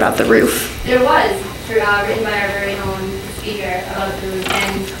last year about the roof. There was, written by our very own speaker about the roof.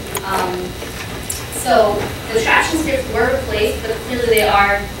 And so the traction strips were replaced, but clearly they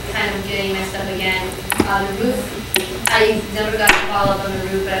are kind of getting messed up again. The roof, I never got to follow up on the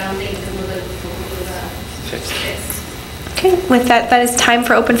roof, but I don't think it's a little bit fixed. Okay, with that, that is time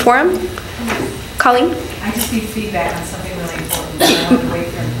for open forum. Colleen? I just need feedback on something really important. I want to wait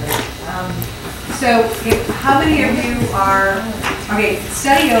for So, how many of you are, okay,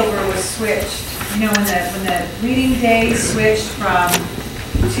 study over was switched. You know, when the reading days switched from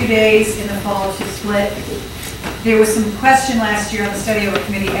 2 days in the fall to split, there was some question last year on the study over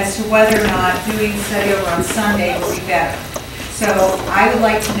committee as to whether or not doing study over on Sunday would be better. So I would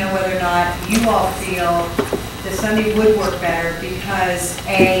like to know whether or not you all feel the Sunday would work better because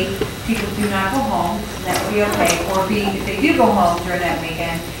A, people do not go home, and that would be okay, or B, if they do go home during that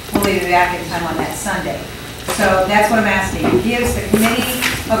weekend, will they be back in time on that Sunday? So that's what I'm asking. It gives the committee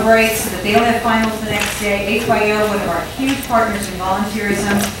a break so that they don't have finals the next day. HYO, one of our huge partners in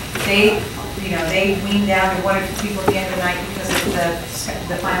volunteerism, they wean down to 1 or 2 people at the end of the night because of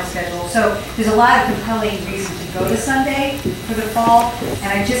the final schedule. So there's a lot of compelling reason to go to Sunday for the fall,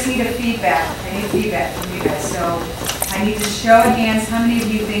 and I just need a feedback. I need feedback from you guys. So I need to show of hands how many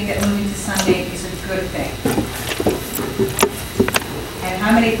of you think that moving to Sunday is a good thing, and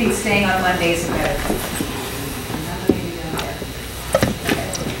how many think staying on Monday is a better thing.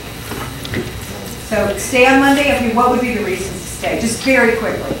 So stay on Monday. Okay, what would be the reasons to stay? Just very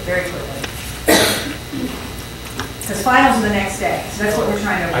quickly, very quickly. Because finals are the next day, so that's what we're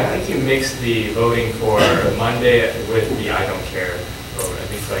trying to avoid. I think you mixed the voting for Monday with the I don't care vote. I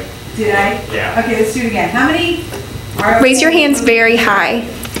think like. Did I? Yeah. Okay, let's do it again. How many are Raise your hands very high.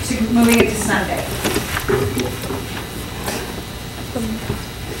 to moving it to Sunday?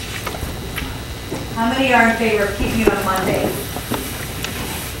 How many are in favor of keeping it on Monday?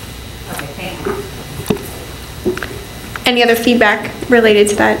 Okay, thank you. Any other feedback related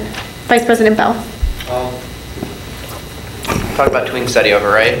to that? Vice President Bell. Talk about doing study over,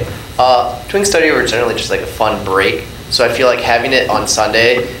 right? Doing study over is generally just like a fun break. So I feel like having it on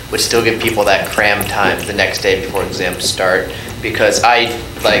Sunday would still give people that cram time the next day before exams start. Because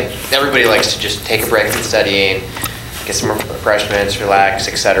everybody likes to just take a break from studying, get some refreshments, relax,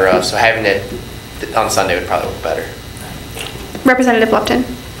 etc. So having it on Sunday would probably work better. Representative Lupton.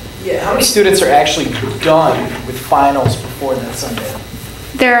 Yeah, how many students are actually done with finals before that Sunday?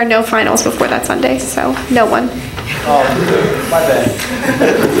 There are no finals before that Sunday, so no one. Oh, my bad.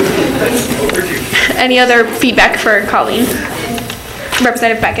 Any other feedback for Colleen?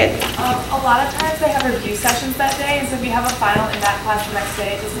 Representative Beckett. A lot of times they have review sessions that day, and so if you have a final in that class the next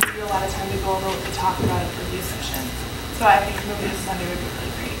day, it doesn't give you a lot of time to go over what we talked about at the review session. So I think moving to Sunday would be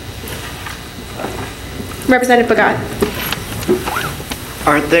really great. Representative Bagat.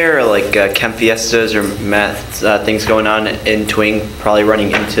 Aren't there like Chem Fiestas or math things going on in Twing, probably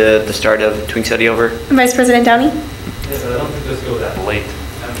running into the start of Twing Study Over? Vice President Downey. Yes, I don't think those go that late.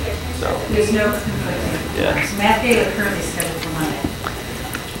 So. There's no conflicting. Yeah. Math day are currently scheduled for Monday.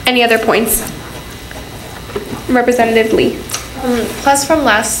 Any other points? Representative Lee. Plus from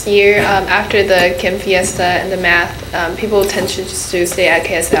last year, after the Chem Fiesta and the math, people tend to just stay at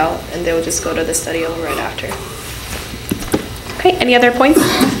KSL and they will just go to the study over right after. Okay, any other points?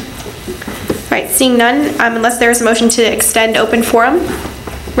 All right, seeing none, unless there is a motion to extend open forum.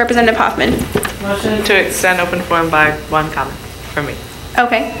 Representative Hoffman. Motion to extend open forum by one comment from me.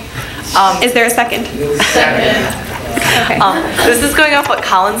 Okay. Is there a second? Second. Okay. This is going off what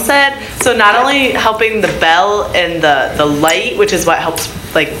Colin said. So not only helping the bell and the light, which is what helps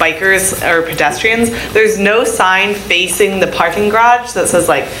like bikers or pedestrians, there's no sign facing the parking garage that says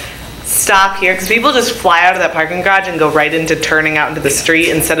like stop here, because people just fly out of that parking garage and go right into turning out into the street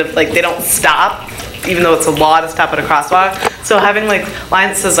instead of like they don't stop, even though it's a law to stop at a crosswalk. So having like line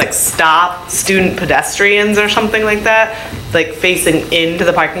that says like stop student pedestrians or something like that, like facing into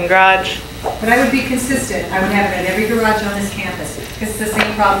the parking garage. But I would be consistent. I would have it at every garage on this campus, because it's the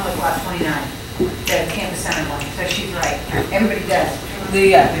same problem with Lot 29, the campus center one. So she's right. Everybody does.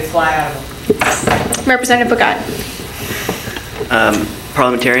 They fly out of them. Representative Bagat.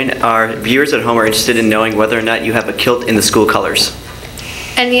 Parliamentarian, our viewers at home are interested in knowing whether or not you have a kilt in the school colors.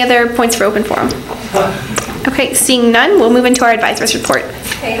 Any other points for open forum? Okay, seeing none, we'll move into our advisors report.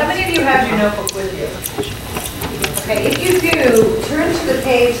 Okay, how many of you have your notebook with you? Okay, if you do, turn to the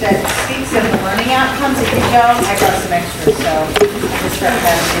page that speaks of the learning outcomes. If you don't, I got some extras, so I'll just start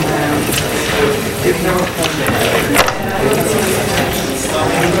passing around.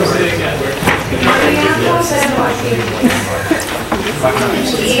 Learning outcomes and what?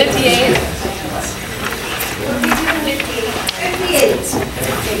 58. 58.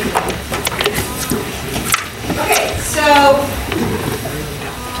 Okay, so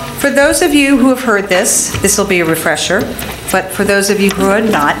for those of you who have heard this will be a refresher, but for those of you who are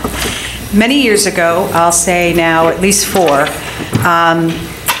not, many years ago, I'll say now at least four,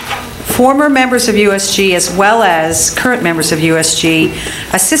 former members of USG as well as current members of USG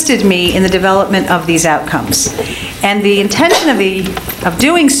assisted me in the development of these outcomes. And the intention of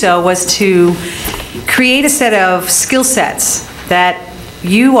doing so was to create a set of skill sets that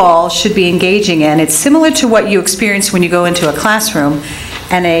you all should be engaging in. It's similar to what you experience when you go into a classroom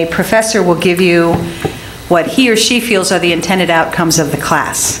and a professor will give you what he or she feels are the intended outcomes of the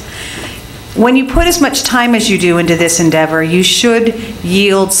class. When you put as much time as you do into this endeavor, you should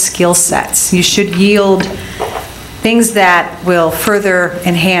yield skill sets. You should yield things that will further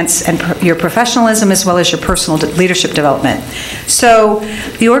enhance your professionalism as well as your personal leadership development. So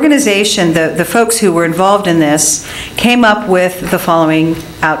the organization, the folks who were involved in this, came up with the following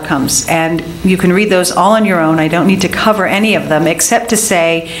outcomes. And you can read those all on your own. I don't need to cover any of them except to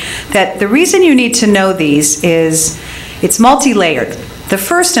say that the reason you need to know these is it's multi-layered. The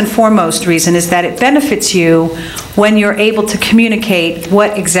first and foremost reason is that it benefits you when you're able to communicate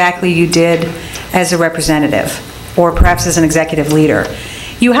what exactly you did as a representative or perhaps as an executive leader.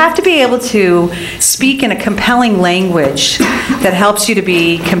 You have to be able to speak in a compelling language that helps you to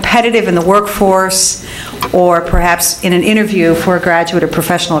be competitive in the workforce or perhaps in an interview for a graduate or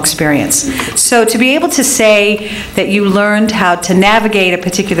professional experience. So to be able to say that you learned how to navigate a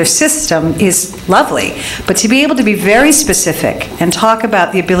particular system is lovely, but to be able to be very specific and talk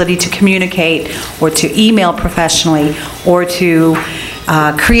about the ability to communicate or to email professionally or to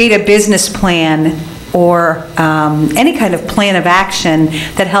create a business plan or any kind of plan of action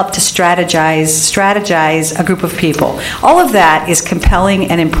that help to strategize a group of people. All of that is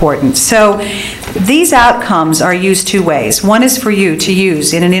compelling and important. So these outcomes are used two ways. One is for you to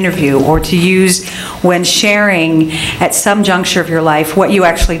use in an interview or to use when sharing at some juncture of your life what you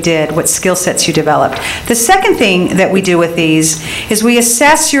actually did, what skill sets you developed. The second thing that we do with these is we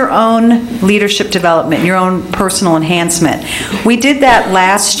assess your own leadership development, your own personal enhancement. We did that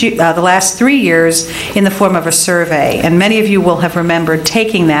the last 3 years in the form of a survey, and many of you will have remembered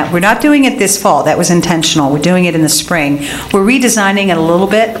taking that. We're not doing it this fall. That was intentional. We're doing it in the spring. We're redesigning it a little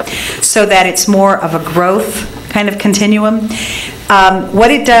bit so that it's more of a growth kind of continuum.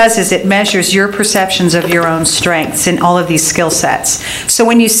 what it does is it measures your perceptions of your own strengths in all of these skill sets. So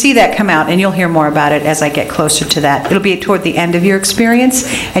when you see that come out, and you'll hear more about it as I get closer to that, it'll be toward the end of your experience,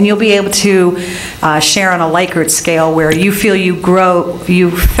 and you'll be able to share on a Likert scale where you feel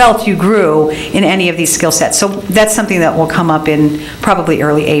you felt you grew in any of these skill sets. So that's something that will come up in probably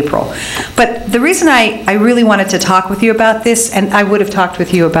early April. But the reason I really wanted to talk with you about this, and I would have talked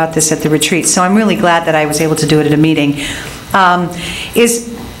with you about this at the retreat, so I'm really glad that I was able to do it at a meeting, is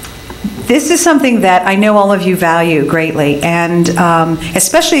this is something that I know all of you value greatly, and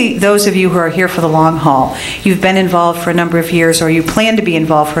especially those of you who are here for the long haul. You've been involved for a number of years, or you plan to be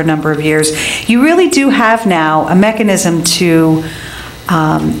involved for a number of years. You really do have now a mechanism to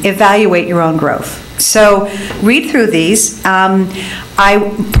evaluate your own growth. So read through these.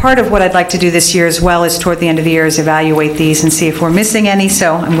 Part of what I'd like to do this year as well is toward the end of the year is evaluate these and see if we're missing any.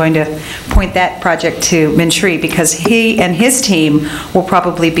 So I'm going to point that project to Min Sri because he and his team will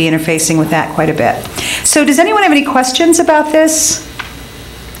probably be interfacing with that quite a bit. So does anyone have any questions about this?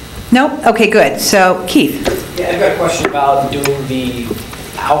 Nope? Okay, good. So Keith. Yeah, I've got a question about doing the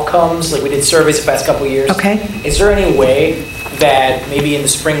outcomes. Like we did surveys the past couple of years. Okay. Is there any way that maybe in the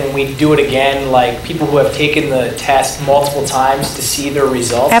spring when we do it again, like people who have taken the test multiple times to see their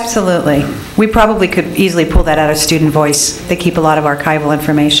results? Absolutely. We probably could easily pull that out of Student Voice. They keep a lot of archival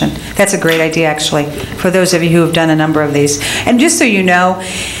information. That's a great idea, actually, for those of you who have done a number of these. And just so you know,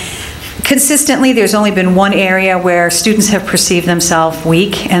 consistently, there's only been one area where students have perceived themselves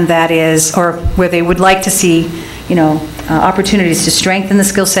weak, and that is, or where they would like to see, opportunities to strengthen the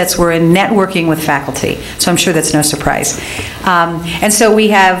skill sets were in networking with faculty. So I'm sure that's no surprise. And so we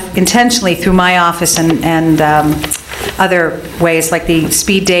have intentionally, through my office and other ways, like the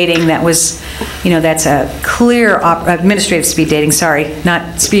speed dating that was, that's a clear administrative speed dating, sorry,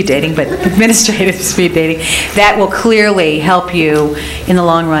 not speed dating, but administrative speed dating, that will clearly help you in the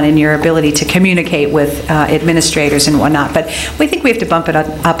long run in your ability to communicate with administrators and whatnot. But we think we have to bump it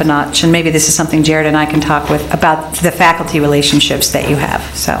up a notch, and maybe this is something Jared and I can talk with about the faculty relationships that you have.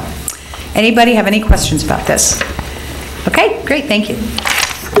 So, anybody have any questions about this? Okay, great, thank you.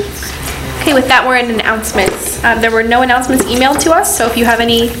 Okay, with that, we're in announcements. There were no announcements emailed to us, so if you have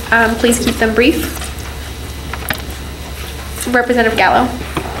any, please keep them brief. Representative Gallo.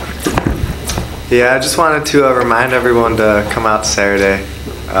 Yeah, I just wanted to remind everyone to come out Saturday,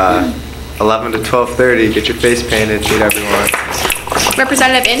 11 to 12:30. Get your face painted, meet everyone.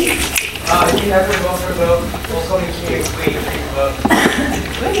 Representative In.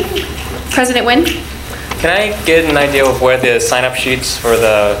 President Wynn. Can I get an idea of where the sign-up sheets for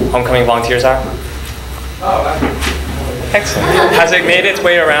the homecoming volunteers are? Excellent. Has it made its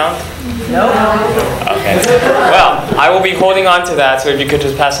way around? No. Okay. Well, I will be holding on to that, so if you could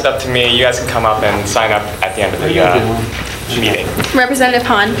just pass it up to me, you guys can come up and sign up at the end of the meeting. Representative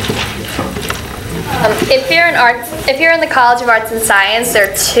Hahn. If you're in the College of Arts and Science,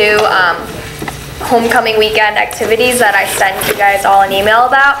 there are two homecoming weekend activities that I sent you guys all an email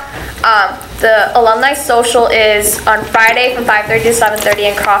about. The alumni social is on Friday from 5:30 to 7:30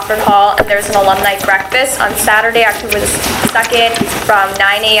 in Crawford Hall, and there's an alumni breakfast on Saturday, October the 2nd from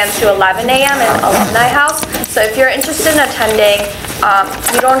 9 a.m. to 11 a.m. in Alumni House. So if you're interested in attending,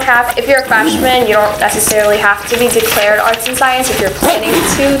 if you're a freshman, you don't necessarily have to be declared arts and science if you're planning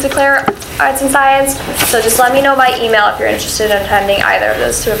to declare arts and science. So just let me know by email if you're interested in attending either of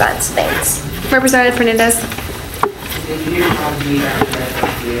those two events. Thanks. Representative Fernandez.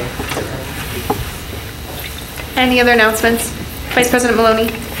 Any other announcements? Vice President Maloney.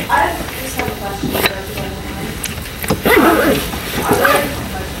 I just have a question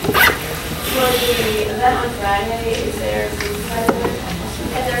for the event on Friday, is there food present?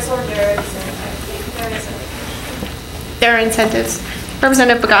 And there's hors d'oeuvres and There are incentives.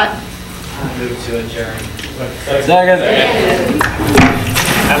 Representative Bagat. I move to adjourn.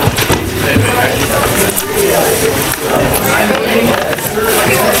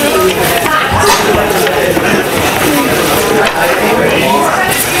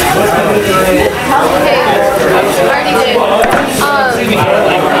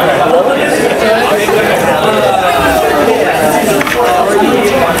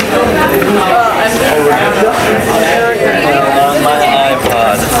 My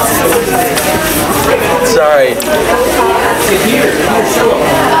iPod. Sorry.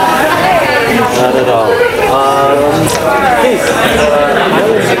 Not at all.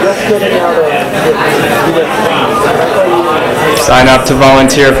 Sign up to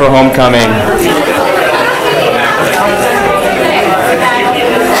volunteer for homecoming.